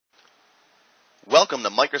Welcome to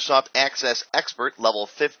Microsoft Access Expert Level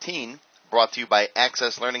 15, brought to you by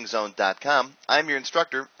AccessLearningZone.com. I'm your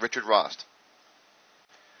instructor, Richard Rost.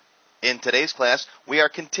 In today's class, we are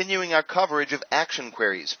continuing our coverage of action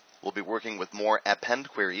queries. We'll be working with more append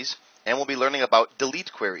queries, and we'll be learning about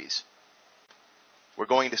delete queries. We're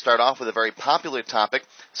going to start off with a very popular topic,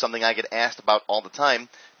 something I get asked about all the time,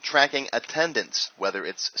 tracking attendance, whether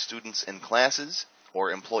it's students in classes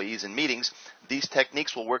or employees in meetings. These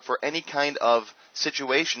techniques will work for any kind of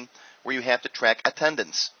situation where you have to track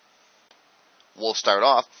attendance. We'll start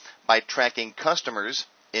off by tracking customers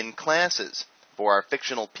in classes. For our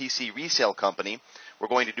fictional PC resale company, we're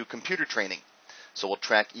going to do computer training. So we'll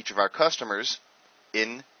track each of our customers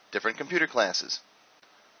in different computer classes.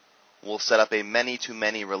 We'll set up a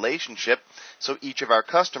many-to-many relationship so each of our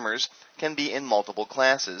customers can be in multiple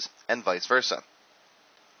classes and vice versa.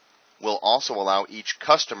 We'll also allow each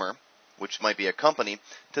customer, which might be a company,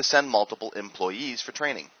 to send multiple employees for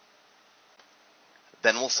training.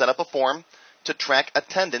 Then we'll set up a form to track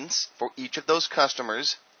attendance for each of those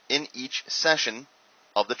customers in each session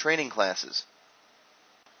of the training classes.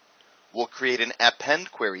 We'll create an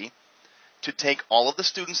append query to take all of the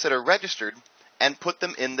students that are registered and put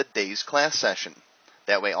them in the day's class session.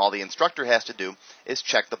 That way all the instructor has to do is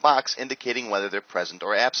check the box indicating whether they're present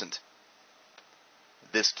or absent.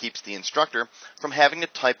 This keeps the instructor from having to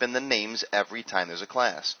type in the names every time there's a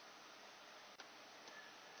class.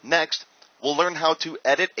 Next, we'll learn how to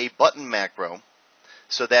edit a button macro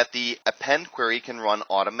so that the append query can run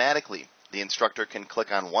automatically. The instructor can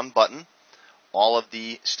click on one button, all of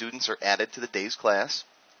the students are added to the day's class,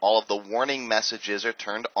 all of the warning messages are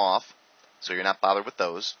turned off, so you're not bothered with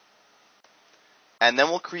those. And then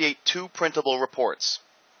we'll create two printable reports.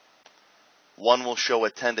 One will show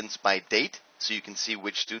attendance by date, so you can see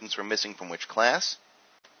which students were missing from which class.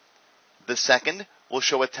 The second will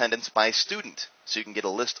show attendance by student, so you can get a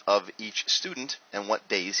list of each student and what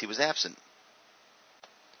days he was absent.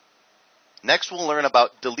 Next, we'll learn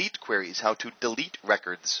about delete queries, how to delete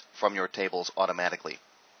records from your tables automatically.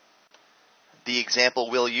 The example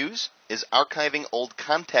we'll use is archiving old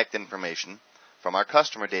contact information from our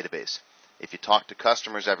customer database. If you talk to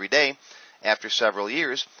customers every day, after several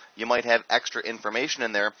years, you might have extra information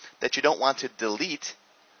in there that you don't want to delete,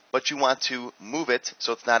 but you want to move it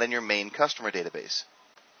so it's not in your main customer database.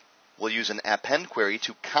 We'll use an append query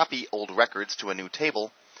to copy old records to a new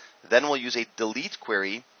table. Then we'll use a delete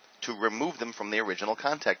query to remove them from the original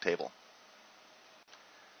contact table.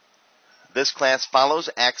 This class follows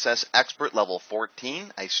Access Expert Level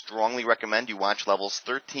 14. I strongly recommend you watch Levels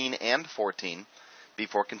 13 and 14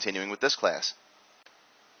 before continuing with this class.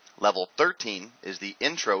 Level 13 is the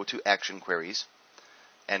Intro to Action Queries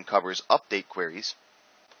and covers update queries.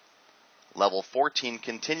 Level 14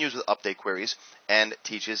 continues with update queries and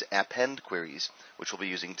teaches append queries, which we'll be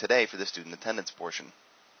using today for the student attendance portion.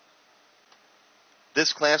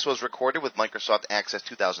 This class was recorded with Microsoft Access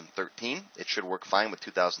 2013. It should work fine with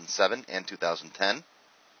 2007 and 2010.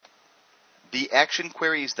 The action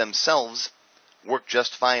queries themselves work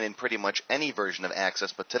just fine in pretty much any version of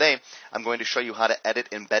Access, but today I'm going to show you how to edit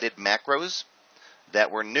embedded macros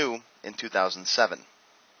that were new in 2007.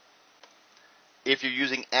 If you're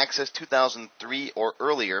using Access 2003 or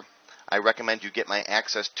earlier, I recommend you get my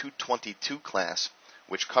Access 222 class,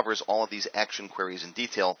 which covers all of these action queries in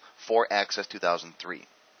detail for Access 2003.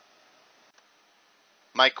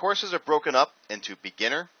 My courses are broken up into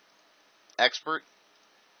beginner, expert,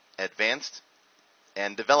 advanced,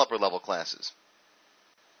 and developer level classes.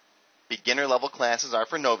 Beginner level classes are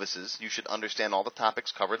for novices. You should understand all the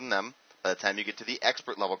topics covered in them by the time you get to the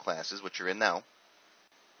expert level classes, which you're in now.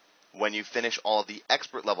 When you finish all of the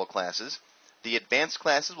expert level classes, the advanced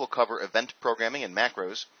classes will cover event programming and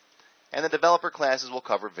macros, and the developer classes will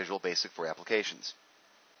cover Visual Basic for applications.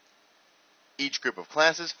 Each group of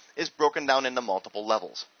classes is broken down into multiple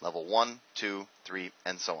levels, level 1, 2, 3,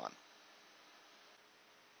 and so on.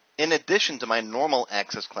 In addition to my normal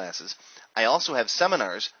Access classes, I also have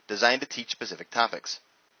seminars designed to teach specific topics.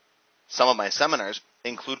 Some of my seminars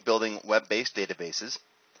include building web-based databases,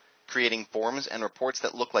 creating forms and reports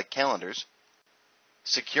that look like calendars,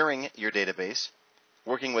 securing your database,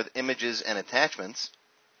 working with images and attachments,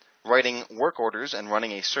 writing work orders and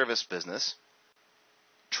running a service business,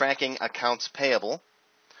 tracking accounts payable,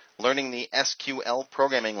 learning the SQL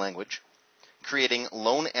programming language, creating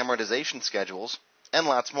loan amortization schedules, and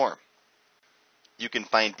lots more. You can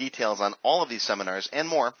find details on all of these seminars and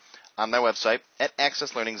more on my website at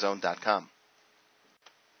AccessLearningZone.com.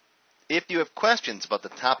 If you have questions about the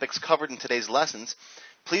topics covered in today's lessons,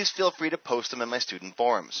 please feel free to post them in my student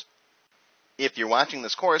forums. If you're watching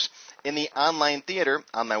this course in the online theater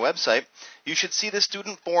on my website, you should see the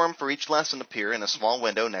student forum for each lesson appear in a small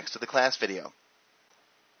window next to the class video.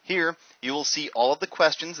 Here, you will see all of the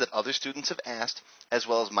questions that other students have asked, as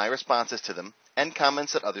well as my responses to them, and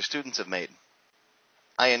comments that other students have made.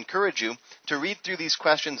 I encourage you to read through these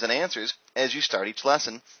questions and answers as you start each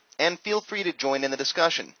lesson, and feel free to join in the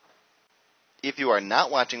discussion. If you are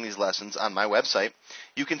not watching these lessons on my website,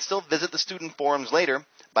 you can still visit the student forums later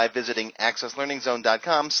by visiting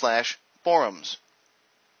accesslearningzone.com/forums.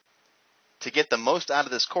 To get the most out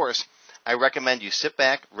of this course, I recommend you sit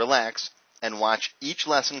back, relax, and watch each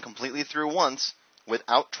lesson completely through once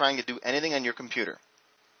without trying to do anything on your computer.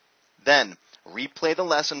 Then, replay the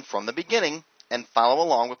lesson from the beginning and follow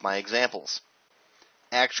along with my examples.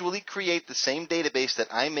 Actually create the same database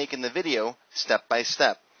that I make in the video step by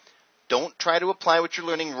step. Don't try to apply what you're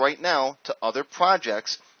learning right now to other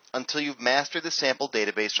projects until you've mastered the sample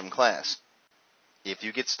database from class. If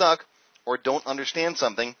you get stuck or don't understand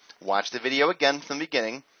something, watch the video again from the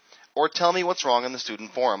beginning, or tell me what's wrong in the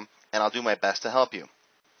student forum, and I'll do my best to help you.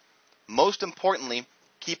 Most importantly,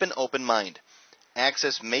 keep an open mind.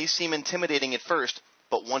 Access may seem intimidating at first,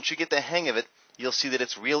 but once you get the hang of it, you'll see that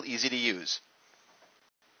it's real easy to use.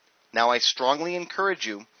 Now, I strongly encourage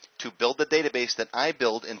you to build the database that I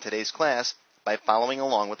build in today's class by following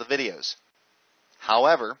along with the videos.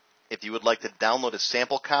 However, if you would like to download a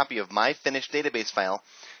sample copy of my finished database file,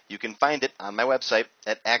 you can find it on my website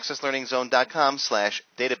at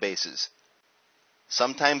accesslearningzone.com/databases.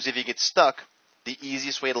 Sometimes if you get stuck, the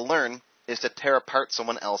easiest way to learn is to tear apart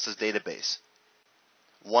someone else's database.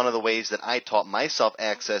 One of the ways that I taught myself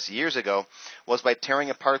Access years ago was by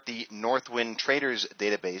tearing apart the Northwind Traders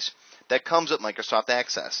database that comes with Microsoft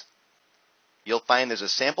Access. You'll find there's a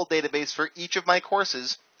sample database for each of my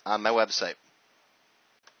courses on my website.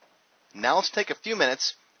 Now let's take a few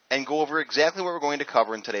minutes and go over exactly what we're going to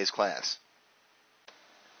cover in today's class.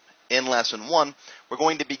 In Lesson 1, we're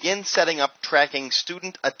going to begin setting up tracking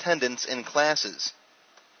student attendance in classes.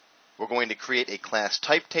 We're going to create a class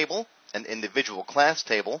type table, an individual class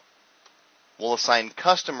table. We'll assign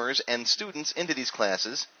customers and students into these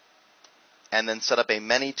classes, and then set up a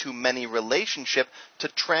many-to-many relationship to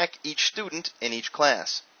track each student in each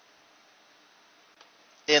class.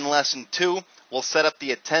 In Lesson 2, we'll set up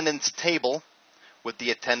the attendance table with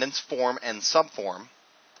the attendance form and subform.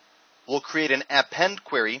 We'll create an append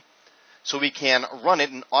query so we can run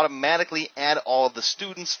it and automatically add all of the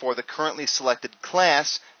students for the currently selected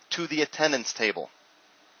class to the attendance table.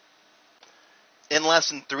 In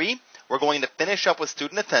Lesson 3, we're going to finish up with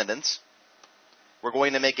student attendance. We're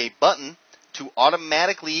going to make a button to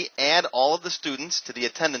automatically add all of the students to the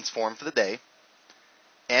attendance form for the day.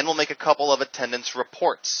 And we'll make a couple of attendance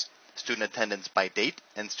reports, student attendance by date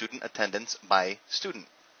and student attendance by student.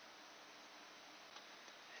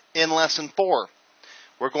 In Lesson 4,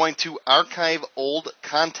 we're going to archive old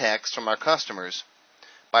contacts from our customers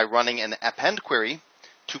by running an append query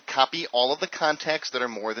to copy all of the contacts that are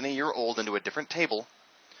more than a year old into a different table.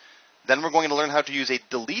 Then we're going to learn how to use a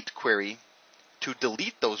delete query to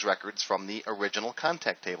delete those records from the original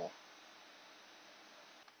contact table.